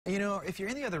You know, if you're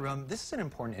in the other room, this is an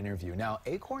important interview. Now,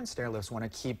 Acorn Stairlifts want to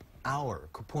keep our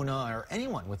kupuna or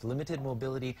anyone with limited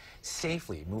mobility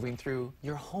safely moving through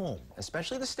your home,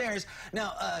 especially the stairs.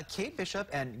 Now, Kate Bishop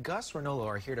and Gus Ranolo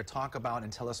are here to talk about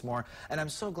and tell us more. And I'm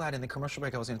so glad in the commercial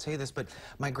break I was going to tell you this, but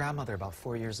my grandmother about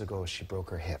 4 years ago, she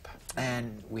broke her hip.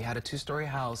 And we had a 2-story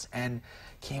house and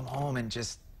came home and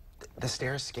just the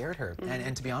stairs scared her.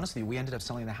 And to be honest with you, we ended up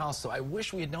selling the house. So I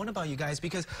wish we had known about you guys,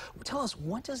 because tell us,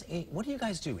 what do you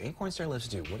guys do? Acorn Stairlifts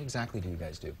do? What exactly do you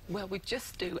guys do? Well, we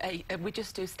just do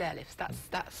stairlifts.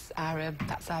 That's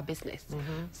our business.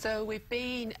 So we've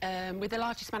been we're the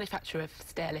largest manufacturer of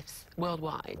stairlifts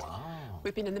worldwide. Wow.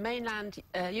 We've been in the mainland,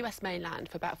 US mainland,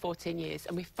 for about 14 years,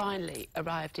 and we finally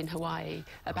arrived in Hawaii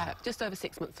about just over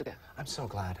 6 months ago. I'm so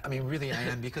glad. I mean, really, I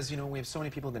am, because you know we have so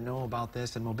many people that know about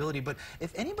this and mobility. But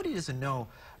if anybody doesn't know,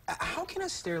 how can a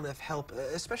stairlift help,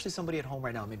 especially somebody at home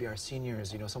right now, maybe our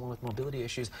seniors, you know, someone with mobility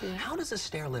issues? Yeah. How does a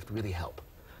stairlift really help?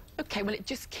 Okay, well, it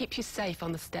just keeps you safe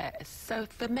on the stairs. So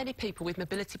for many people with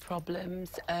mobility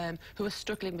problems who are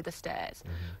struggling with the stairs,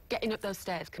 getting up those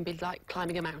stairs can be like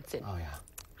climbing a mountain. Oh,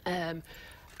 yeah.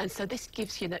 And so this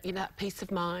gives you that peace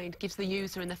of mind, gives the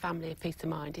user and the family a peace of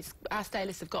mind. Our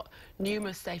stairlifts have got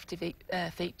numerous safety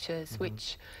features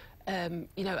which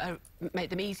make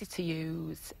them easy to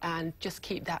use and just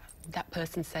keep that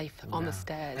person safe on the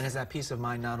stairs. And is that peace of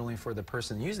mind not only for the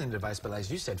person using the device, but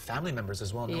as you said, family members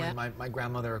as well. Knowing my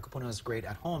grandmother, Kupuna, is great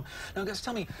at home. Now, guys,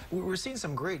 tell me, we're seeing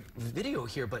some great video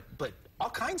here, but all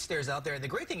kinds of stairs out there. And the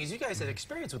great thing is you guys have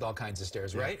experience with all kinds of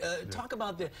stairs, right? Talk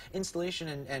about the installation,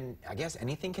 and I guess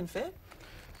anything can fit?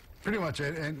 Pretty much,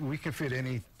 and we can fit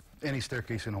any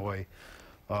staircase in Hawaii.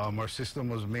 Our system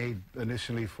was made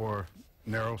initially for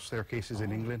narrow staircases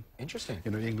in England. Interesting. You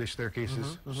know, English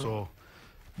staircases. So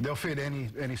they'll fit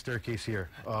any staircase here.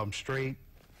 Straight,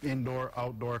 indoor,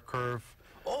 outdoor, curve.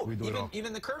 Oh,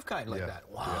 even the curve kind like that.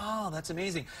 Wow, that's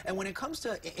amazing. And when it comes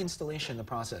to installation, the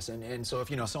process, and so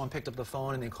if, you know, someone picked up the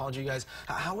phone and they called you guys,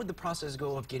 how would the process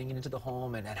go of getting it into the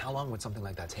home, and how long would something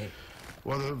like that take?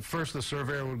 Well, first the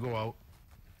surveyor would go out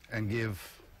and give,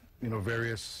 you know,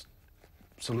 various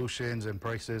solutions and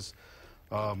prices.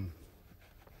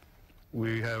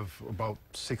 We have about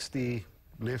 60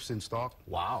 lifts in stock.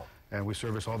 Wow. And we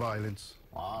service all the islands.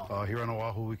 Wow. Here on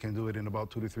Oahu, we can do it in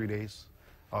about 2 to 3 days.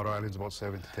 Outer Islands, about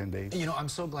 7 to 10 days. You know, I'm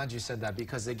so glad you said that,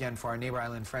 because, again, for our neighbor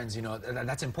island friends, you know,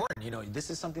 that's important. You know, this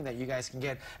is something that you guys can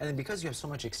get. And then because you have so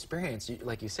much experience,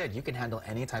 like you said, you can handle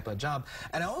any type of job.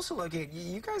 And I also like it,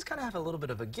 you guys kind of have a little bit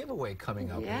of a giveaway coming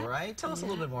up, right? Tell us a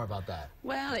little bit more about that.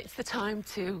 Well, it's the time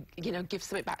to, you know, give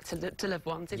something back to loved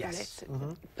ones, isn't it?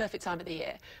 Perfect time of the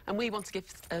year. And we want to give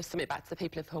something back to the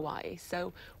people of Hawaii.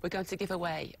 So we're going to give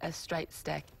away a straight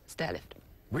stairlift.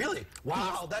 Really?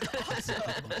 Wow, that's awesome.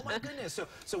 Oh, my goodness.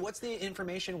 So what's the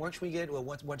information? Where should we get? Well,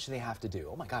 what should they have to do?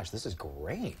 Oh, my gosh, this is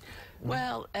great.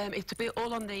 Well, it'll be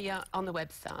all on the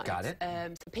website. Got it.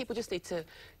 So people just need to,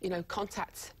 you know,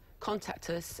 contact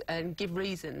us and give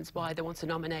reasons why they want to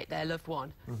nominate their loved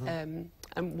one, and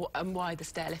why the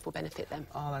stairlift will benefit them.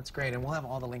 Oh, that's great. And we'll have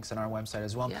all the links on our website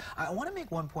as well. I want to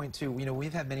make one point, too. You know,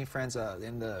 we've had many friends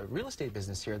in the real estate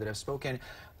business here that have spoken.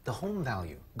 The home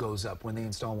value goes up when they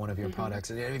install one of your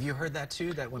products. And have you heard that,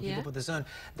 too, that when people put this on,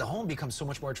 the home becomes so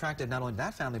much more attractive, not only to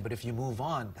that family, but if you move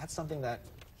on, that's something that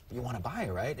you want to buy,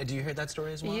 right? Do you hear that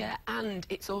story as well? Yeah, and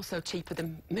it's also cheaper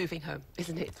than moving home,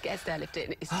 isn't it? Get a stairlift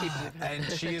in, it's cheaper than moving home.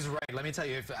 And she is right. Let me tell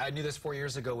you, if I knew this 4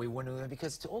 years ago, we wouldn't have,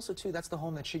 because also, too, that's the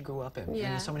home that she grew up in. And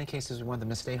in so many cases, we want them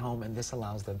to stay home, and this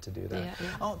allows them to do that.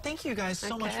 Oh, thank you guys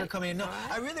so much for coming in. No,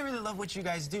 I really, really love what you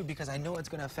guys do, because I know it's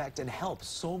going to affect and help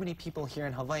so many people here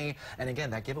in Hawaii. And again,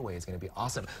 that giveaway is going to be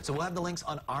awesome. So we'll have the links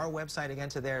on our website again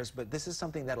to theirs, but this is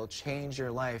something that'll change your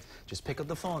life. Just pick up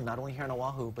the phone, not only here in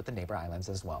Oahu, but the neighbor islands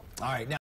as well. All right, now.